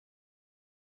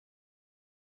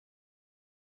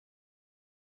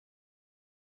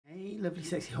Hey lovely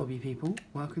sexy hobby people,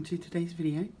 welcome to today's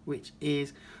video, which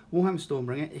is Warhammer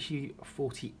Stormbringer issue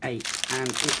 48, and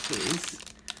it is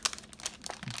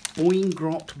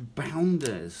Boingrot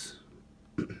Bounderz.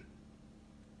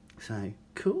 So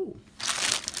cool.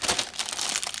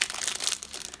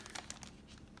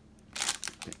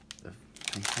 Bit of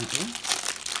paper here.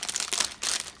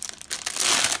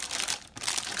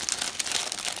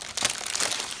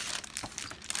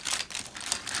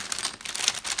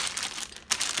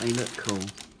 They look cool.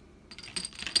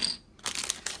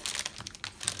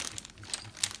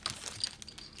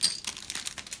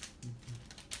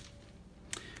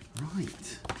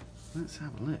 Right, let's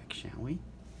have a look, shall we?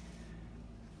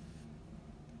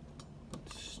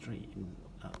 Straighten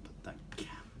up the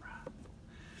camera.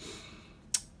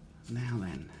 Now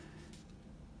then,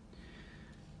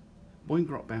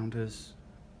 Boingrot Bounderz,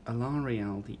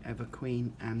 Alariel the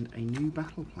Ever-Queen, and a new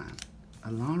battle plan.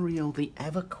 Alariel the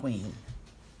Ever-Queen.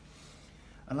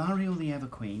 Alariel the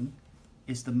Ever-Queen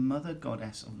is the mother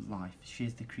goddess of life. She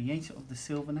is the creator of the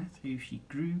Sylvaneth, who she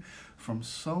grew from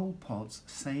soul pods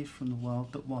saved from the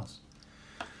world that was.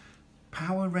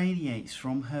 Power radiates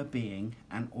from her being,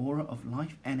 an aura of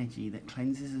life energy that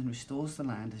cleanses and restores the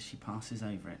land as she passes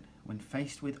over it. When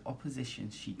faced with opposition,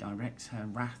 she directs her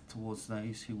wrath towards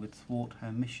those who would thwart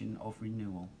her mission of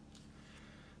renewal.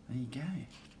 There you go.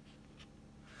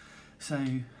 So,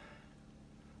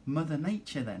 Mother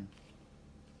Nature then,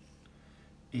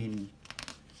 in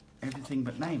everything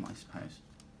but name, I suppose.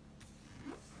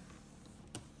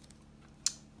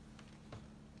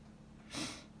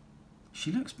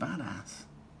 She looks badass.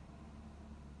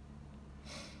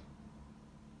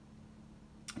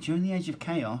 During the Age of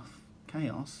Chaos,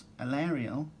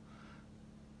 Alariel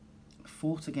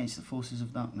fought against the forces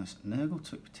of darkness. Nurgle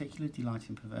took particular delight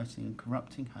in perverting and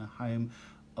corrupting her home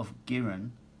of Giran.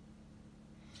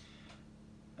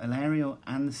 Alariel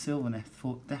and the Sylvaneth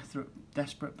fought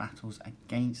desperate battles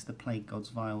against the Plague God's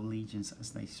vile legions as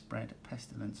they spread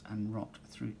pestilence and rot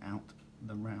throughout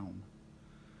the realm.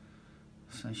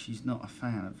 So she's not a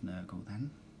fan of Nurgle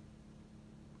then.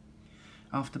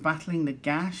 After battling the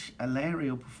Gash,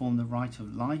 Alariel performed the Rite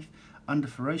of Life. Under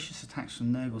ferocious attacks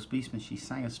from Nurgle's beastmen, she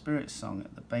sang a spirit song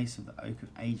at the base of the Oak of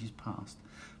Ages Past.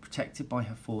 Protected by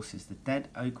her forces, the dead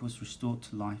oak was restored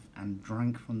to life and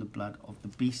drank from the blood of the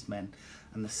beastmen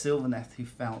and the Sylvaneth who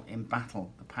fell in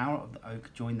battle. The power of the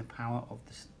oak joined the power of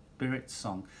the spirit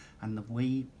song, and the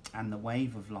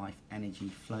wave of life energy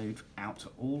flowed out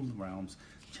to all the realms,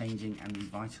 changing and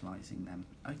revitalizing them.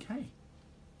 Okay.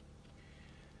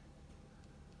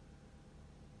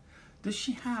 Does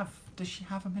she have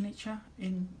a miniature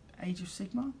in Age of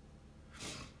Sigmar?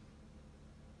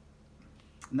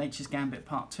 Nature's Gambit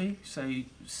Part 2, so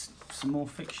some more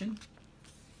fiction.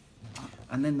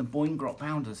 And then the Boingrot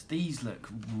Bounderz. These look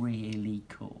really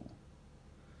cool.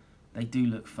 They do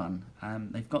look fun.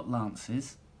 They've got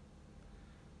lances,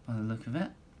 by the look of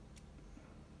it.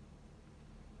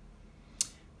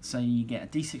 So you get a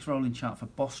D6 rolling chart for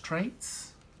boss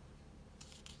traits.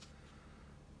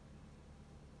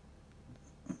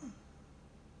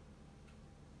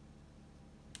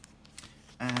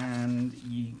 And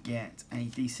you get a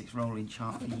D6 rolling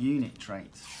chart for unit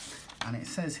traits. And it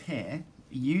says here,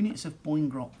 units of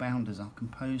Boingrot Bounderz are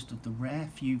composed of the rare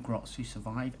few grots who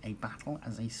survive a battle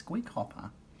as a squig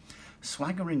hopper.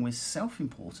 Swaggering with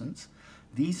self-importance,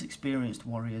 these experienced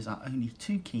warriors are only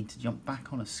too keen to jump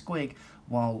back on a squig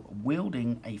while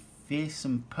wielding a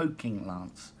fearsome poking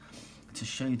lance to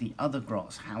show the other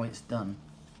grots how it's done.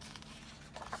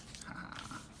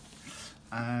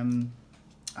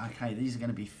 Okay, these are going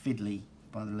to be fiddly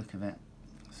by the look of it.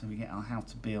 So we get our how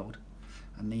to build,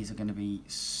 and these are going to be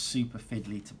super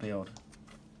fiddly to build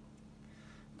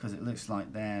because it looks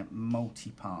like they're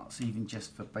multi-parts, even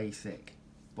just for basic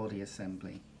body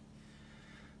assembly.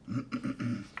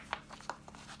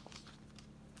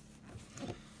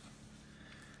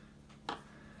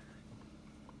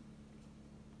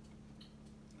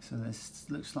 So this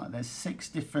looks like there's 6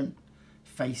 different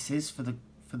faces for the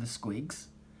squigs.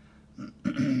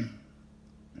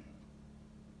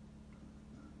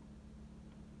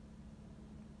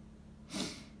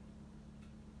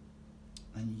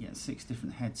 And you get 6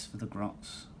 different heads for the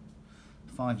grots,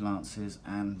 5 lances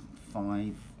and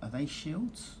 5, are they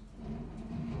shields?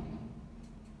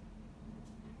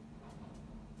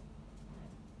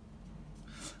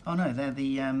 Oh no, they're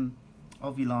the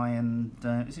ovuli and,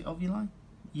 is it ovuli?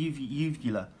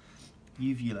 Uvula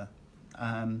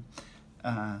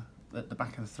at the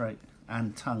back of the throat,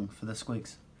 and tongue for the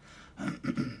squigs.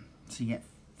 So you get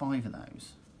 5 of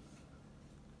those.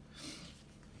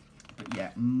 But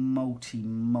yeah, multi-part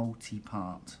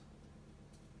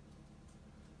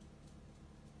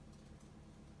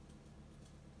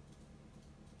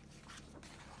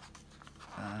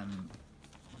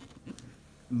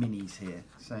minis here.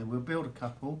 So we'll build a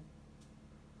couple.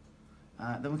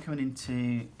 Then we're coming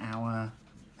into our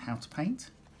how to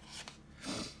paint.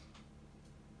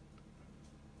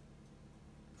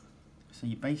 So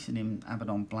you're basing in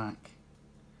Abaddon black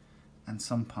and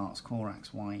some parts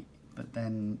Corax white, but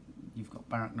then you've got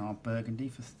Baraknar burgundy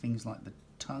for things like the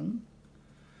tongue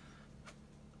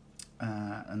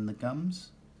and the gums,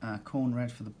 corn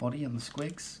red for the body and the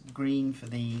squigs, green for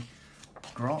the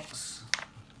grots.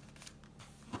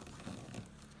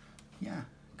 Yeah,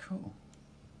 cool.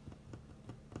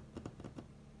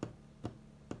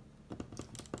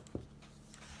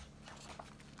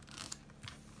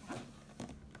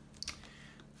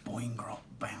 Boingrot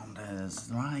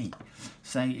Bounderz, right.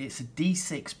 So it's a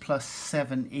D6 plus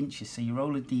 7 inches. So you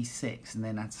roll a D6 and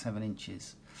then add 7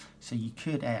 inches. So you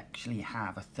could actually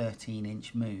have a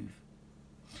 13-inch move.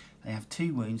 They have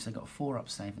 2 wounds, they've got 4 up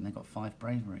save, and they've got 5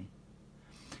 bravery.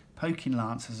 Poking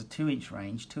Lance has a 2-inch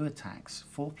range, 2 attacks,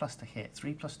 4+ to hit,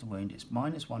 3+ to wound. It's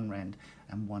 -1 rend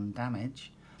and 1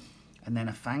 damage. And then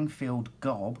a Fang-filled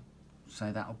Gob,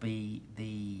 so that'll be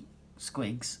the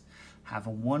squigs, have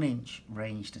a 1-inch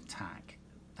ranged attack.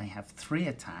 They have 3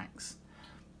 attacks.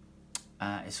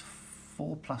 It's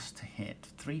 4+ to hit,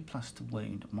 3+ to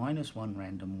wound, -1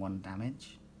 rend and 1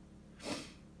 damage.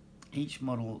 Each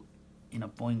model in a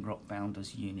Boingrot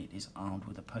Bounderz unit is armed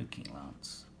with a Poking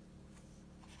Lance.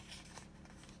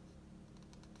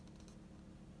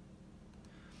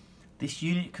 This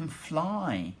unit can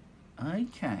fly.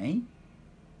 Okay.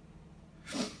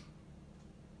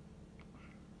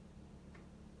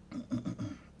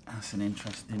 That's an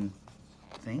interesting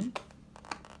thing.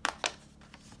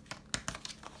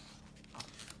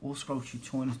 All scroll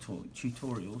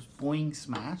tutorials. Boing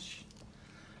Smash.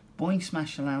 Boing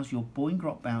Smash allows your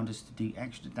Boingrot Bounderz to do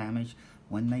extra damage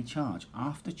when they charge.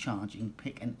 After charging,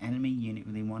 pick an enemy unit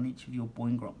within 1 inch of your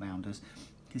Boingrot Bounderz.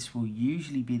 This will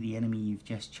usually be the enemy you've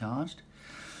just charged.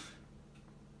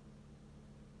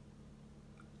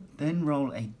 Then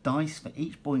roll a dice for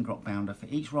each Boingrot Bounder. For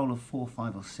each roll of 4,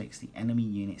 5 or 6, the enemy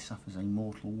unit suffers a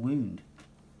mortal wound.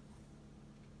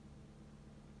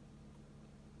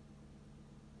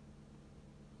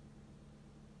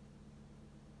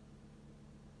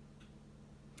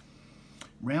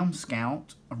 Realm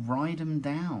Scout, ride them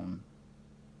down.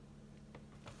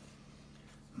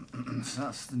 So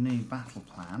that's the new battle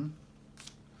plan.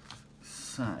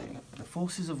 So, the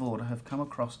forces of order have come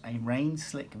across a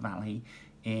rain-slick valley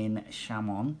in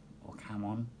Shamon, or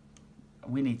Camon.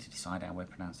 We need to decide how we're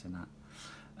pronouncing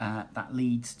that. That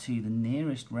leads to the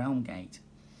nearest realm gate.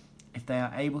 If they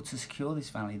are able to secure this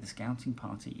valley, the scouting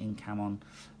party in Camon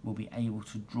will be able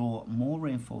to draw more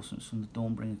reinforcements from the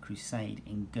Dawnbringer Crusade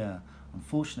in Gur.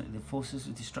 Unfortunately, the forces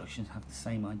of destruction have the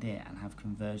same idea and have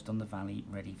converged on the valley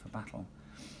ready for battle.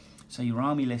 So your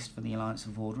army list for the Alliance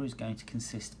of Order is going to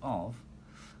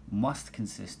must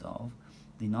consist of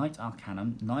the Knight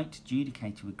Arcanum, Knight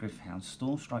Judicator with Gryph-hounds,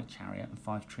 Stormstrike Chariot and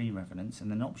 5 Tree Revenants, and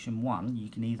then option 1 you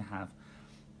can either have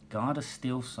Garda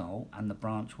Steel Soul and the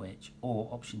Branch Witch,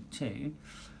 or option 2,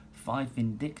 5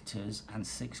 Vindictors and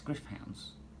 6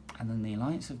 Gryph-hounds. And then the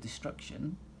Alliance of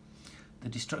Destruction, the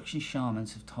Destruction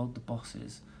Shamans have told the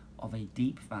bosses of a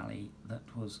deep valley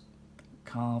that was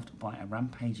carved by a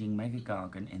rampaging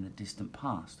Mega-Gargant in the distant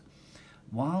past.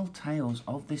 While tales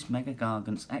of this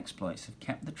Mega-Gargant's exploits have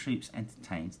kept the troops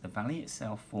entertained, the valley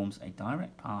itself forms a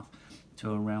direct path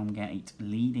to a realm gate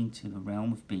leading to the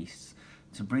realm of beasts,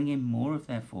 to bring in more of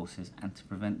their forces and to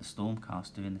prevent the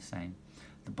Stormcast doing the same.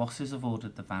 The bosses have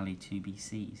ordered the valley to be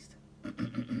seized.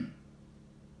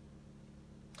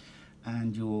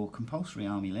 And your compulsory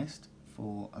army list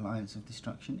for Alliance of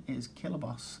Destruction is Killer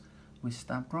Boss with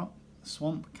Stabgrot,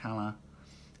 Swamp Kala,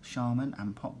 Shaman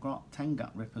and Popgrot, 10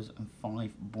 Gut Rippers and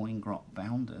 5 Boingrot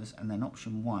Bounderz. And then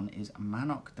option 1 is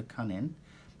Manok the Cunning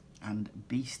and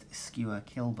Beast Skewer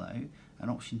Killbow. And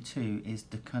option 2 is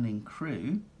the Cunning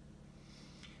Crew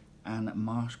and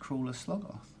Marsh Crawler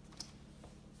Slogoth.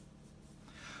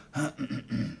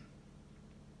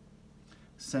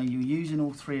 So you're using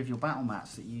all 3 of your battle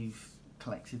mats that you've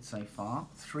collected so far.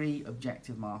 3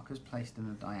 objective markers placed in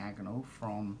a diagonal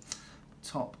from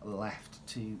top left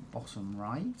to bottom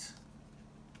right.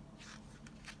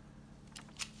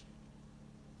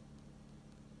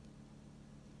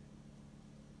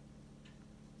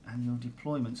 And your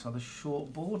deployments are the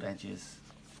short board edges.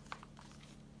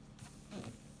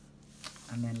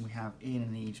 And then we have Ian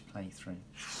and Eve's playthrough.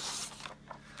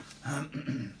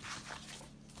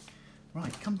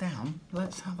 Right, come down.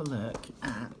 Let's have a look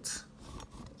at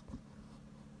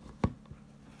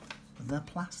the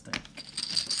plastic.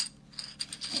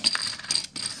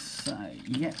 So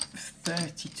you get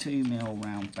 32mm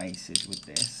round bases with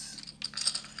this,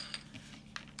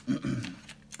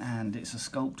 and it's a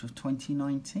sculpt of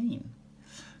 2019.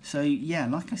 So yeah,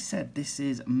 like I said, this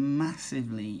is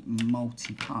massively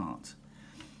multi-part.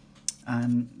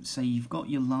 So you've got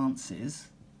your lances,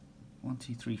 1,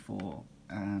 2, 3, 4,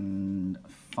 and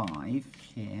 5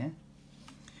 here,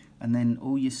 and then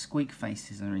all your squig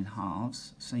faces are in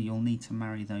halves, so you'll need to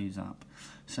marry those up.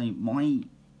 So my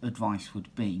advice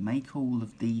would be make all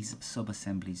of these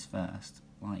sub-assemblies first,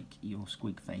 like your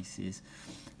squig faces,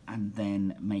 and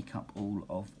then make up all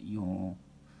of your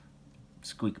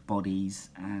squig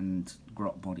bodies and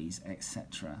grot bodies,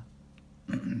 etc.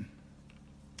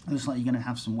 Looks like you're going to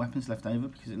have some weapons left over,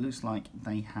 because it looks like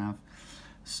they have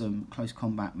some close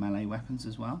combat melee weapons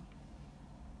as well.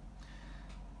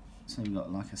 So you've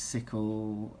got like a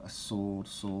sickle, a sword,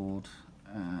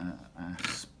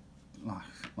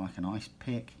 like an ice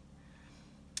pick,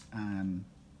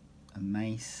 a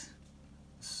mace,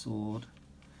 a sword,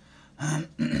 and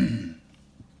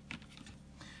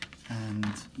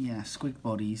yeah, squig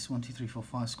bodies, 1, 2, 3, 4,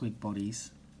 5 squig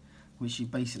bodies, which you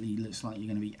basically looks like you're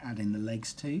going to be adding the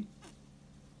legs to.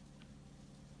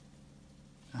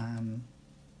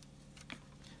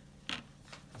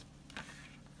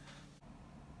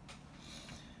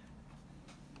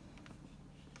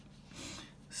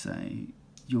 So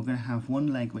you're going to have one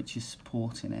leg which is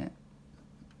supporting it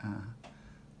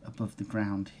above the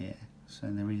ground here.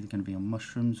 So they're either going to be on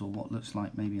mushrooms or what looks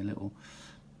like maybe a little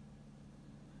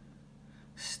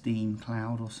steam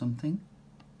cloud or something.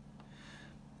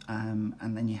 And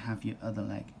then you have your other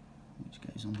leg, which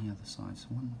goes on the other side. So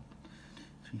 1,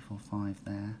 3, 4, 5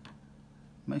 there.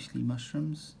 Mostly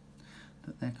mushrooms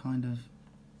that they're kind of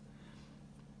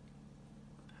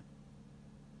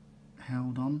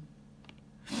held on.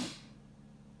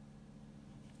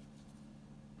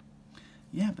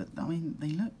 Yeah, but I mean, they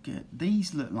look good.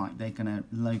 These look like they're going to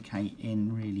locate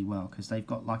in really well, because they've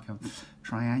got like a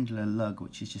triangular lug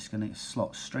which is just going to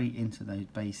slot straight into those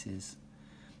bases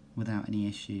without any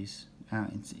issues,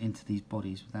 out into these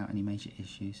bodies without any major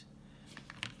issues.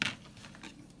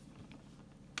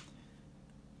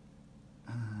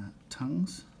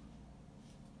 Tongues?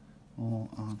 Or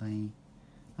are they...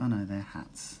 oh no, they're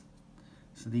hats.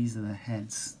 So these are the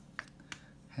heads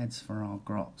for our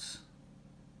grots.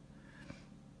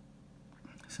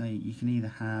 So you can either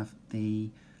have the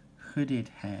hooded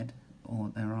head,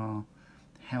 or there are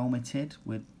helmeted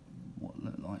with what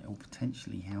look like, or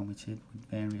potentially helmeted with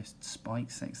various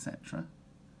spikes, etc.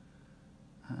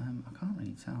 I can't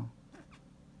really tell.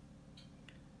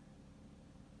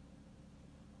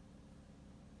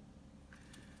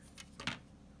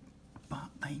 But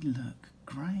they look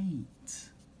great.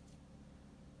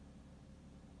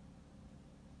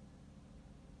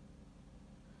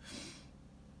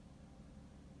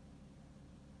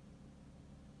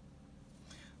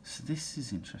 So this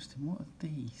is interesting. What are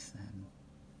these then?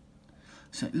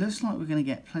 So it looks like we're going to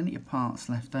get plenty of parts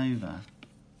left over.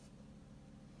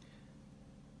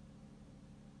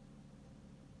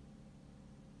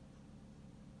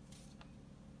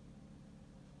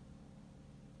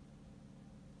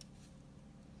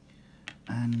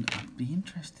 And I'd be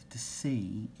interested to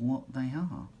see what they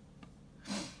are.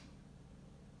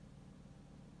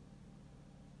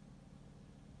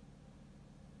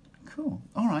 Cool.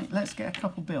 All right, let's get a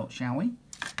couple built, shall we?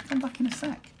 Come back in a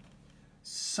sec.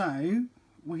 So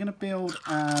we're going to build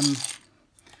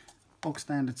bog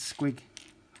standard squig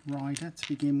rider to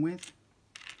begin with.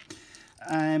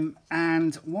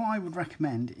 And what I would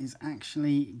recommend is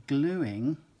actually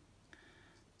gluing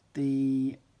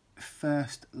the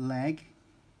first leg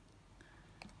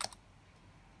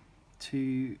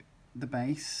to the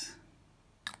base,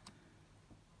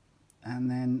 and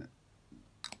then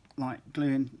like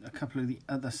gluing a couple of the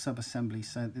other sub-assemblies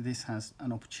so that this has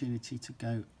an opportunity to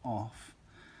go off.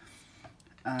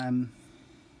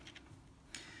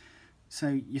 So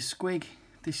your squig,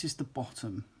 this is the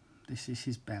bottom, this is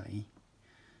his belly,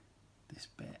 this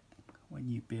bit when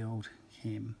you build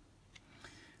him,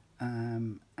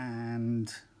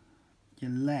 and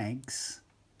your legs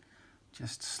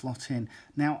just slot in.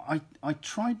 Now I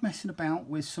tried messing about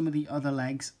with some of the other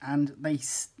legs, and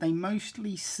they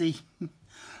mostly seem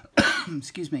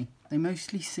excuse me, they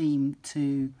mostly seem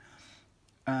to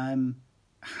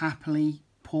happily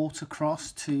port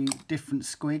across to different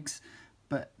squigs,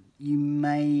 but you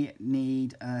may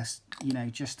need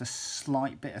just a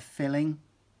slight bit of filling,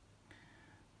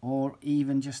 or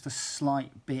even just a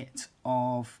slight bit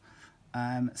of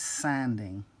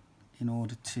sanding in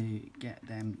order to get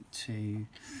them to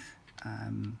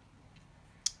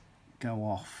go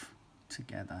off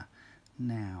together.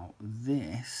 Now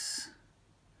this,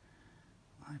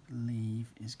 I believe,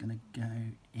 is going to go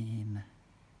in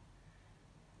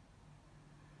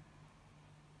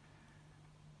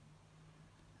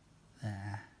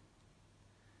there,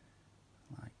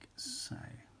 like so.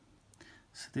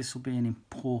 So this will be an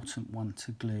important one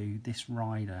to glue, this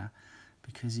rider,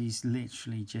 because he's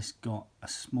literally just got a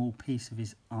small piece of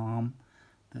his arm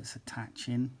that's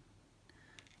attaching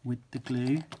with the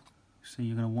glue. So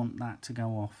you're going to want that to go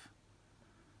off.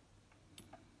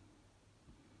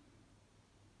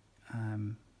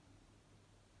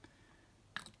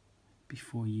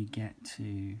 Before you get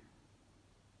to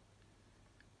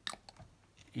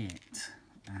it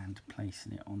and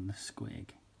placing it on the squig.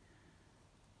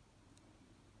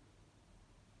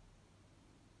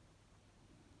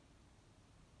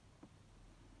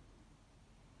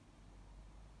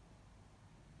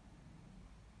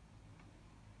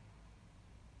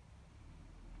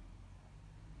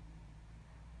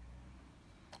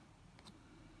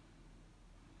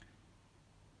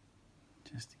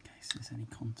 Just in case there's any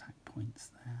contact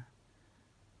points there.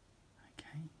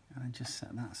 Okay, and I just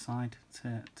set that aside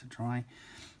to dry.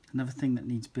 Another thing that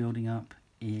needs building up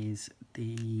is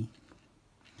the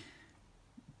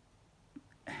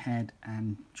head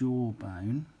and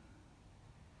jawbone.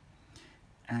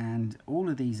 And all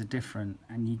of these are different,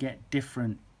 and you get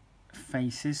different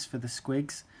faces for the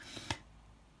squigs.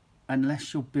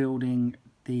 Unless you're building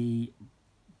the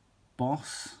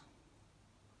boss,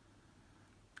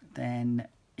 then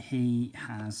he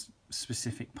has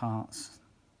specific parts.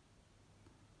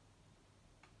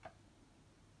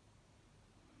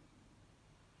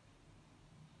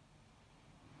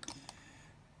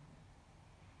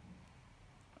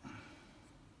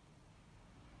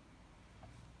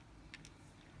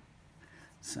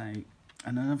 So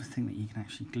another thing that you can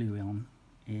actually glue on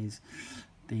is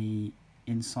the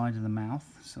inside of the mouth,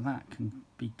 so that can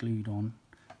be glued on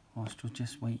whilst you're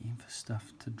just waiting for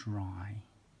stuff to dry.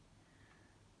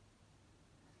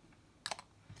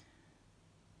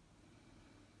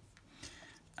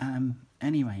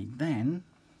 Anyway, then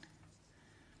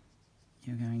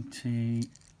you're going to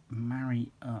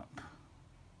marry up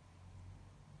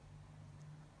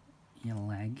your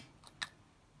leg .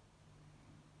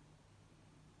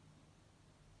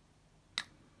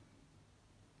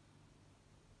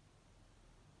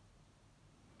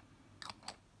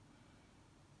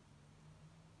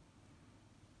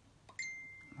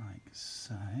 Like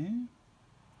so.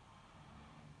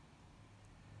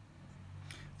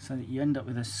 So that you end up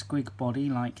with a squig body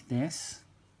like this.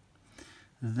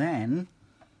 Then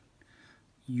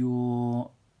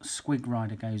your squig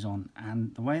rider goes on,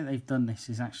 and the way they've done this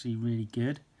is actually really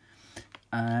good.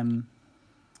 That's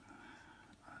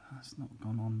not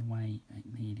gone on the way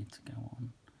it needed to go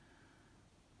on,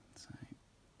 so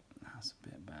that's a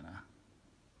bit better.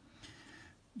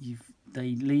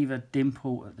 They leave a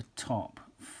dimple at the top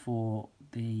for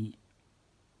the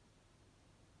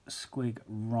squig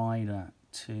rider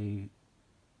to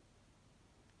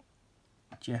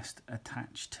just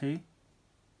attach to,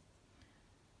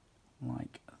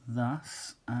 like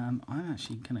thus. I'm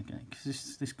actually gonna go,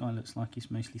 because this guy looks like he's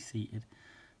mostly seated,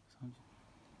 so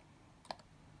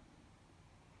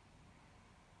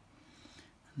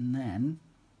and then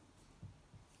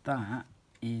that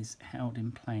is held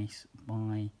in place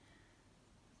by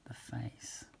the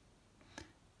face,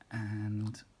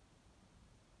 and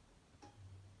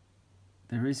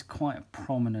there is quite a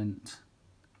prominent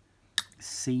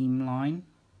seam line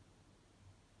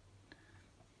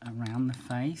around the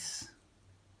face,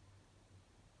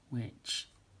 which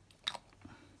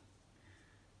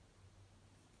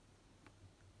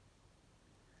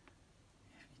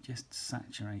if you just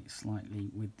saturate slightly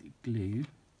with the glue,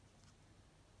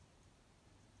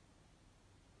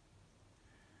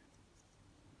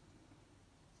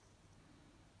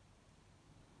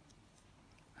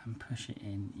 and push it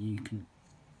in, you can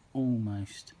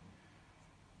almost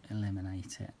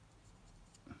eliminate it.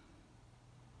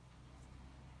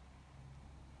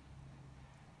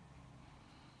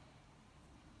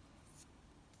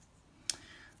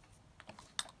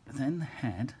 Then the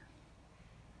head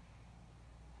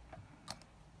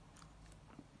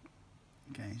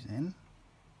goes in.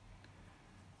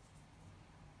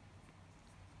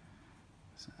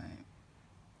 So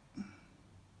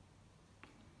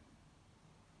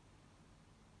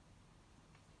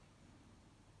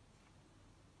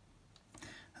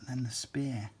and then the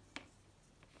spear.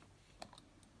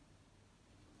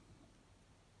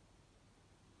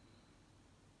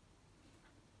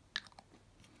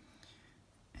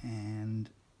 And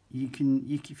you can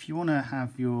if you want to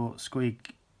have your squig,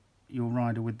 your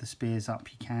rider with the spears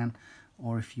up, you can,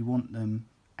 or if you want them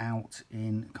out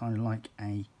in kind of like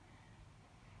a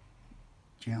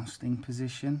jousting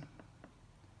position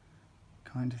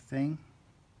kind of thing,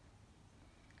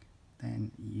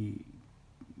 then you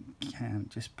can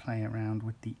just play around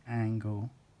with the angle.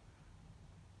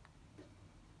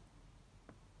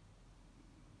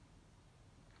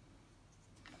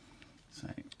 So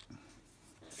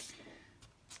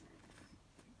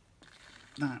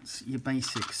that's your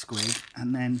basic squig,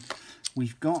 and then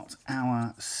we've got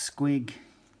our squig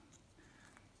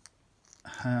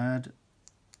herd,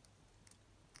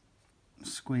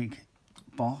 squig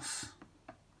boss,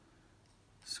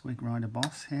 squig rider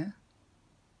boss here.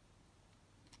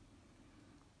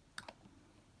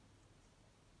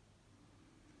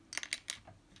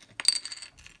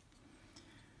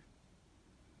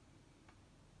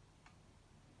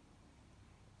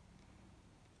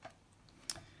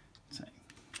 So,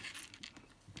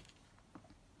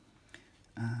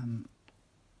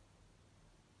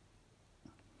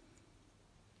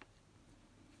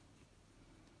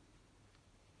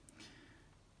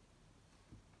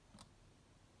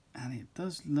 and it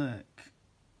does look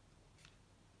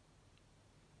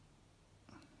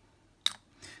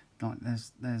like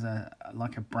there's a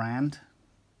like a brand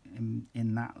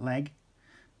in that leg,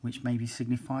 which maybe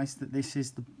signifies that this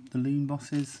is the Loon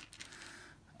Boss's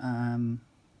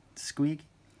squig.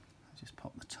 I'll just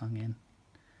pop the tongue in.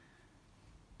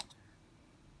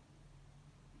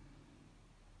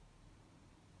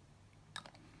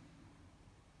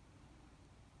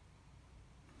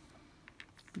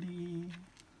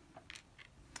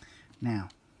 Now,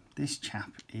 this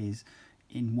chap is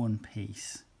in one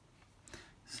piece,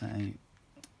 so,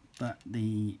 but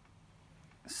the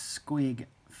squig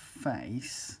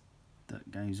face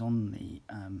that goes on the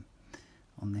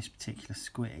on this particular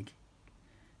squig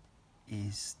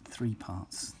is 3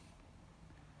 parts.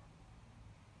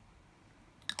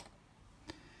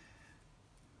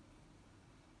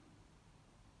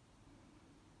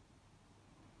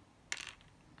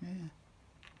 Yeah.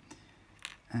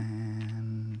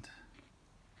 And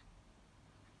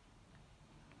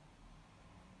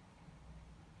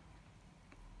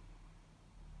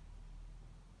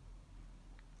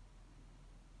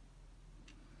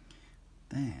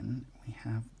then we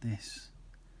have this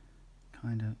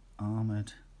kind of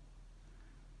armoured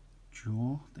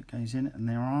jaw that goes in, and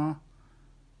there are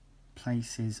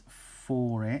places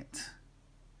for it.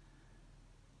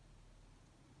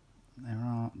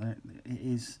 It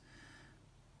is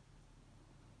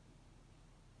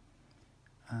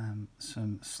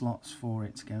some slots for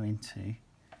it to go into,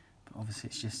 but obviously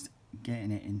it's just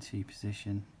getting it into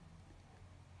position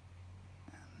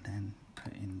and then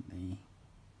putting the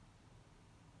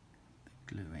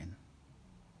glue in.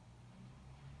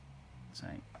 So,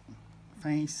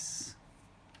 face.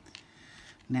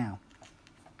 Now,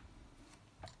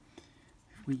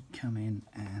 if we come in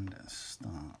and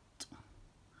start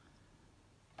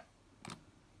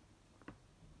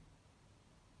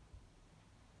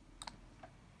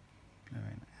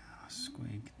gluing our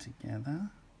squig together,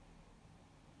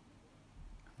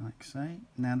 like so.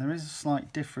 Now there is a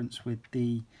slight difference with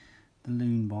the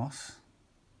Loon Boss,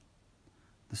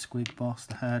 the squig boss,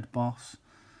 the herd boss.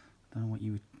 I don't know what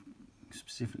you would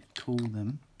specifically call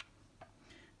them,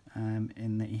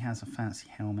 in that he has a fancy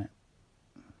helmet.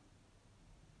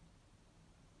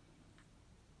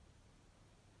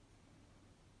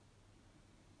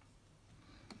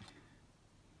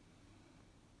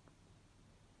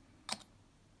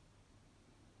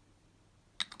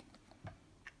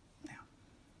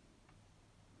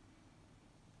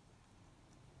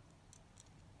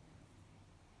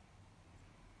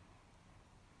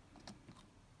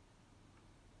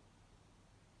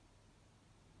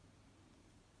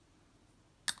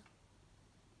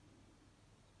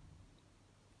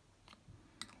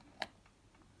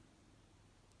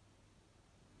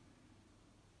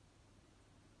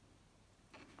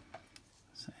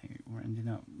 So we're ending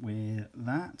up with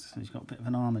that. So he's got a bit of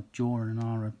an armoured jaw and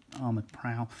an armoured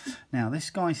prow. Now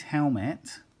this guy's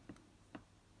helmet,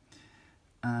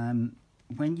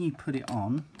 when you put it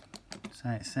on, so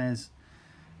it says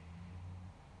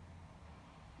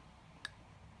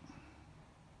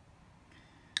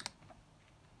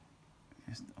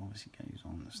it obviously goes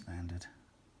on the standard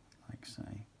like so,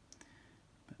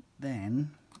 but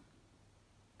then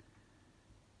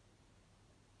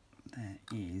there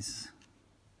is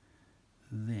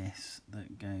this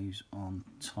that goes on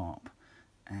top,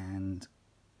 and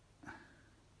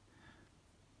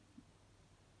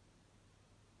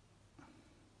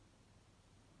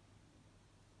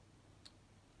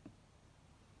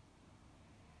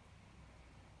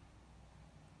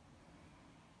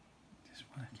just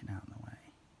working out the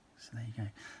way. So So there you go.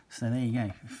 So there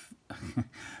you go.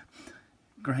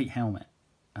 Great helmet.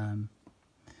 And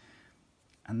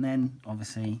then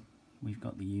obviously we've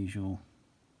got the usual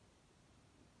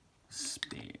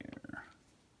spear.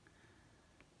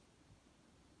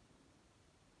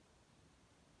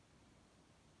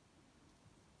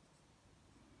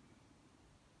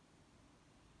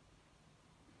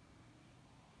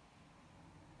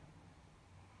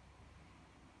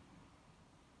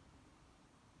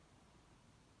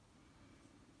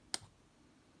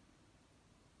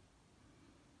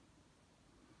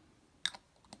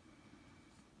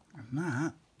 And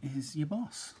that is your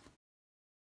boss.